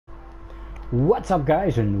What's up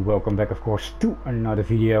guys, and welcome back of course to another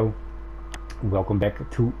video. Welcome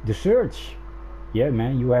back to the search. Yeah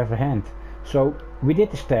man, you have a hand. So we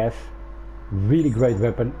did the staff, really great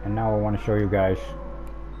weapon, and now I want to show you guys.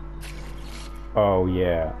 Oh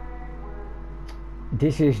yeah,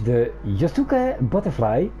 this is the Yasuke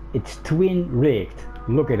butterfly. It's twin rigged.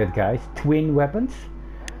 Look at it guys, twin weapons.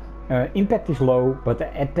 Impact is low, but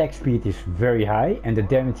the attack speed is very high and the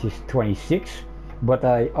damage is 26. But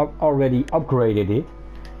I already upgraded it.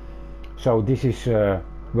 So this is,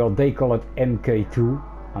 well, they call it MK2.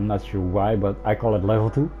 I'm not sure why, but I call it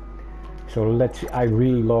level 2. So I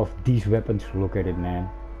really love these weapons. Look at it, man.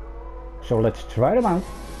 So let's try them out.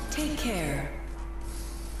 Take care.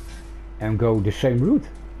 And go the same route.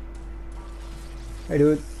 Hey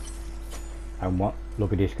dude.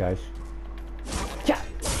 Look at this guys. Cha,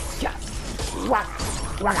 cha, wah,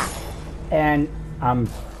 wah. And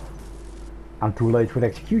I'm too late for the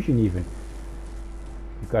execution even.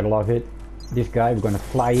 You gotta love it. This guy, we're gonna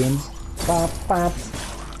fly in. Pop, pop.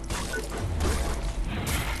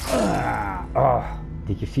 Oh,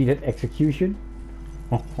 did you see that execution?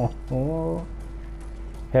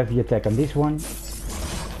 Heavy attack on this one.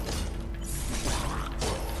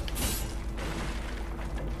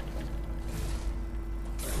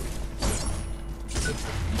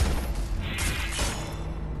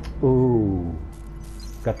 Ooh,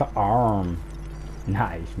 got the arm.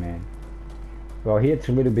 Nice, man. Well, here it's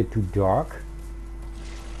a little bit too dark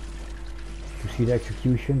to see the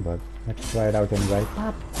execution, but let's try it out anyway.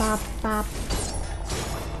 Pop, pop, pop.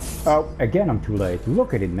 Oh, again I'm too late.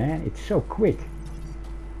 Look at it, man. It's so quick.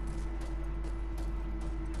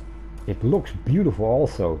 It looks beautiful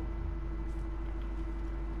also.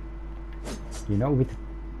 You know, with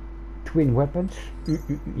twin weapons.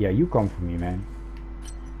 Yeah, you come for me, man.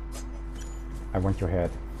 I want your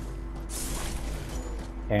head.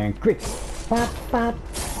 And quick. Pop, pop,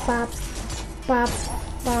 pop, pop,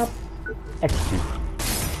 pop. Execute.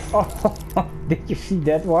 Oh, did you see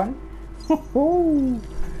that one?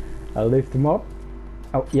 I lift him up.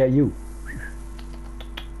 Oh, yeah, you.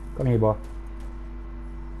 Come here, boy.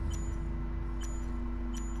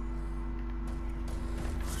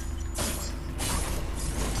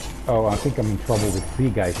 Oh, I think I'm in trouble with 3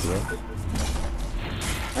 guys here.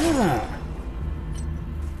 Ah.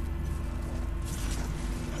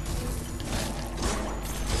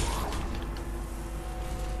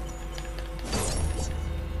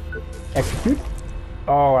 Execute.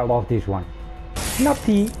 Oh, I love this one.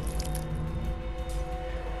 Snappy.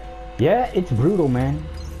 Yeah, it's brutal, man.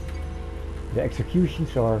 The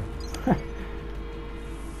executions are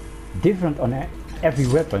different on every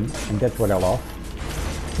weapon, and that's what I love.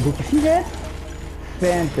 Did you see that?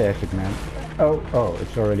 Fantastic, man. Oh,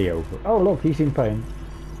 it's already over. Oh, look, he's in pain.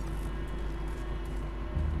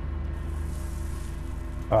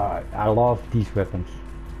 I love these weapons.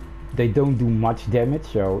 They don't do much damage,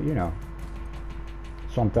 so you know,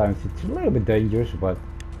 sometimes it's a little bit dangerous, but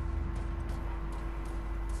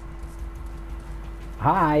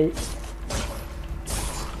hi.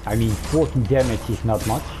 I mean, 14 damage is not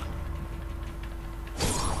much.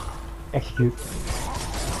 Execute.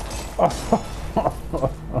 Oh,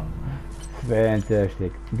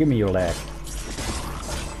 fantastic. Give me your leg.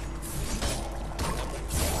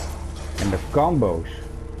 And the combos,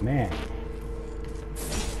 man.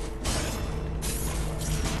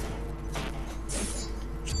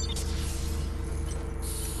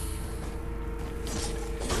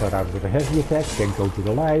 Start out with a heavy attack, then go to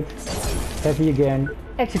the light. Heavy again.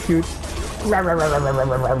 Execute.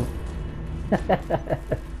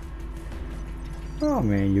 Oh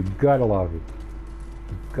man, you gotta love it.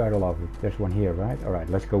 You gotta love it. There's one here, right? Alright,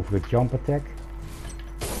 let's go for the jump attack.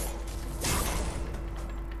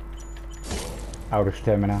 Out of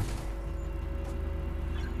stamina.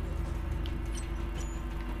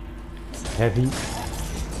 Heavy.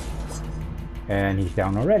 And he's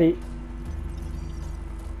down already.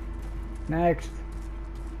 Next.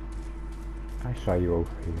 I saw you over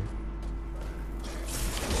here.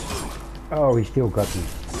 Oh, he still got me.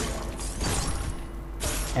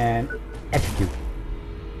 And execute.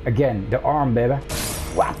 Again, the arm, baby.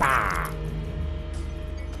 Wappa!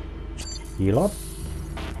 Heal up.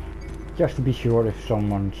 Just to be sure if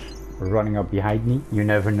someone's running up behind me. You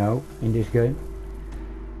never know in this game.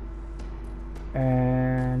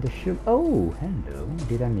 And the shield. Oh, hello.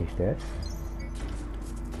 Did I miss that?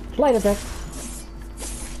 Slide attack.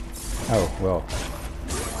 Oh, well.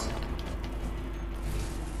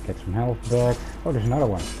 Get some health back. Oh, there's another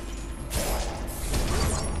one.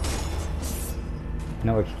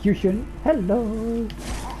 No execution. Hello.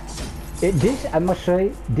 This, I must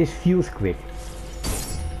say, this feels quick.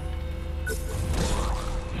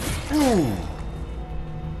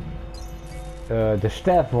 The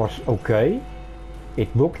staff was okay.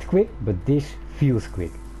 It looked quick, but this feels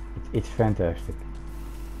quick. It's fantastic.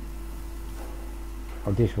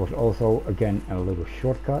 Oh, this was also again a little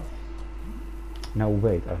shortcut. No,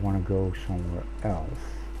 wait, I want to go somewhere else.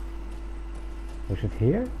 Was it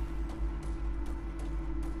here?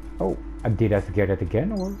 Oh, did I forget it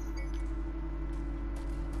again or?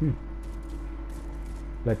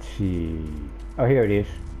 Let's see. Oh, here it is.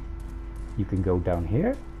 You can go down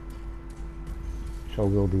here. So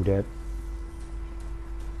we'll do that.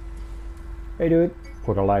 Hey dude,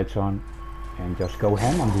 put the lights on and just go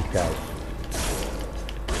ham on these guys.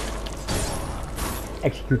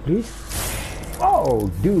 Execute please. Oh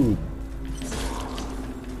dude.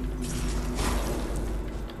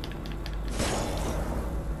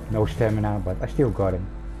 No stamina, but I still got him.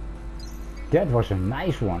 That was a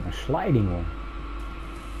nice one, a sliding one.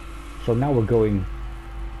 So now we're going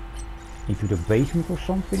into the basement or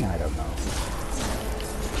something, I don't know.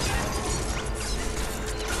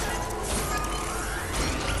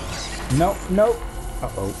 No, no.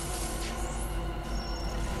 Uh-oh.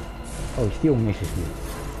 Oh, he still misses me.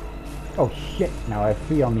 Oh shit, now I have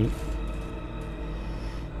 3 on me.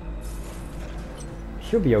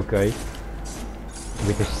 Should be okay.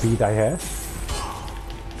 With the speed I have.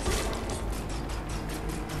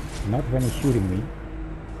 Not when he's shooting me.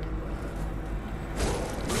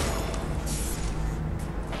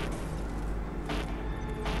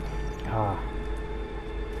 Ah.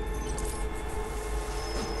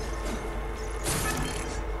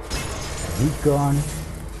 Recon.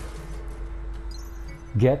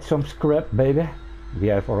 Get some scrap, baby. We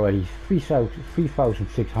have already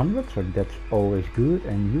 3,600, so that's always good.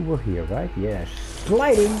 And you were here, right? Yes.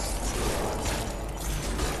 Sliding! And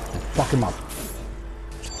fuck him up.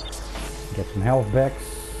 Get some health back.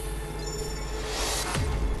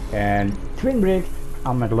 And twin brick.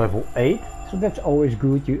 I'm at level 8, so that's always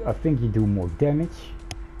good. I think you do more damage.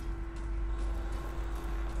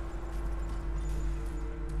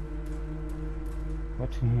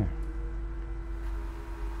 What's in here?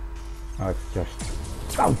 Oh, it's just...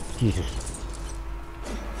 Oh, Jesus.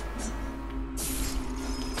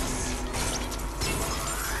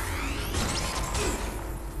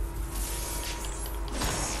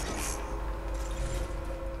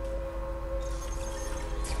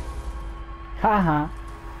 Haha.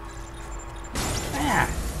 Ah.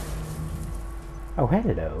 Oh,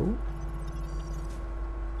 hello.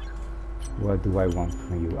 What do I want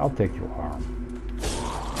from you? I'll take your arm.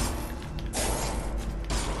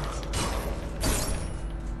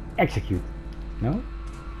 Execute. No?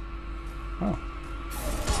 Oh.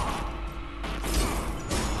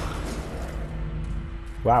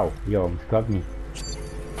 Wow, you almost got me.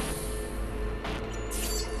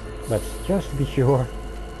 Let's just be sure.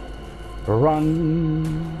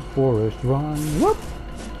 Run, Forrest, run. Whoop!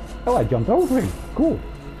 Oh, I jumped over him. Cool.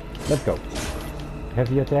 Let's go.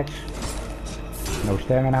 Heavy attacks. No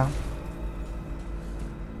stamina.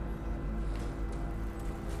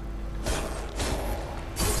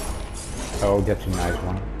 Oh, that's a nice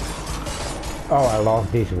one. Oh, I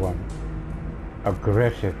love this one.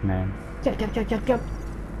 Aggressive, man. Chop, chop, chop, chop, chop.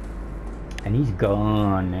 And he's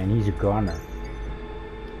gone, and he's a goner.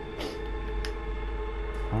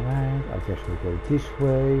 Alright, I guess we'll go this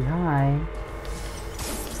way. Hi.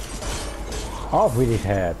 Off with his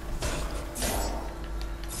head.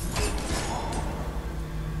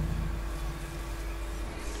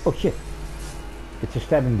 Oh shit. It's a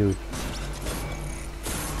stabbing dude.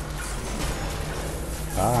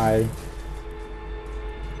 Bye.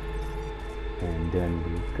 And then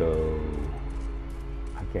we go,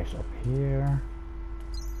 I guess, up here.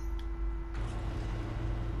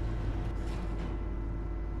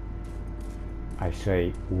 I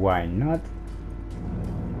say, why not?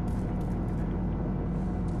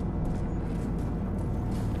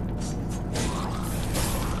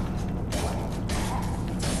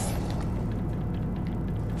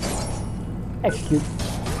 Execute.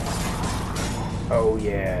 Oh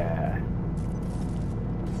yeah.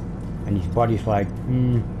 And his body's like,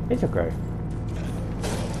 it's okay.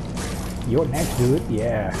 You're next, dude.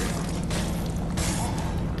 Yeah.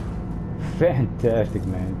 Fantastic,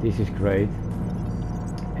 man. This is great.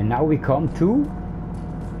 And now we come to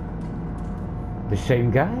the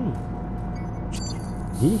same guy.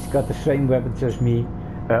 He's got the same weapons as me.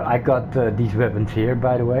 I got these weapons here,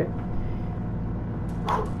 by the way.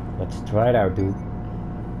 Let's try it out, dude.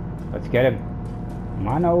 Let's get him.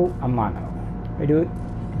 Mano a mano. Hey, dude.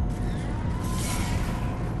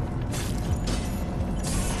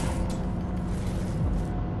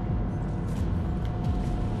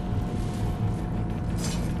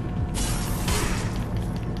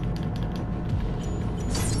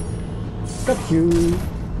 Got you.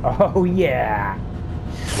 Oh yeah.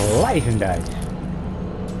 Slice and dice.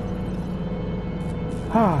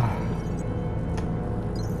 Ah.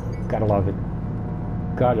 Gotta love it.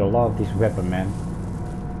 Gotta love this weapon, man.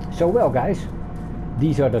 So well guys,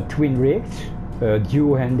 these are the twin rigged,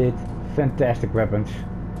 dual-handed, fantastic weapons.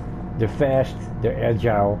 They're fast, they're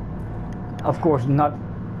agile. Of course not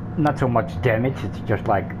so much damage, it's just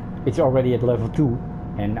like, it's already at level 2.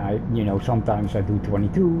 And you know, sometimes I do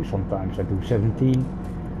 22, sometimes I do 17.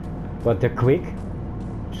 But they're quick.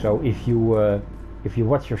 So if you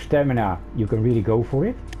watch your stamina, you can really go for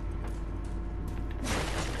it.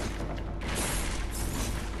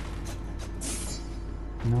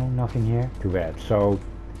 No, nothing here. Too bad. So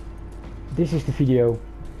this is the video,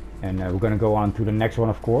 and we're gonna go on to the next one,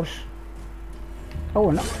 of course.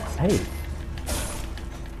 Oh, no. Hey,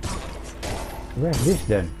 where's this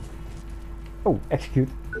then? Oh, execute.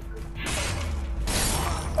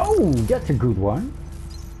 Oh, that's a good one.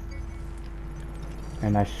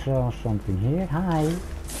 And I saw something here. Hi.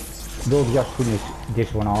 We'll just finish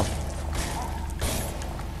this one off,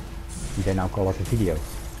 and then I'll call it a video.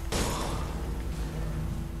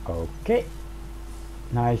 Okay,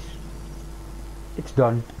 nice, it's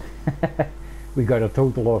done. We got a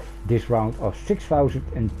total of this round of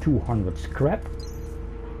 6,200 scrap.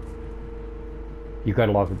 You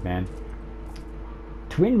gotta love it, man.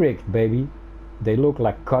 Twin rigged, baby. They look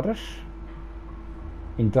like cutters,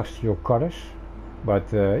 industrial cutters,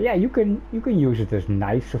 but yeah, you can use it as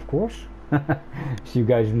knives, of course. See you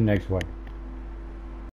guys in the next one.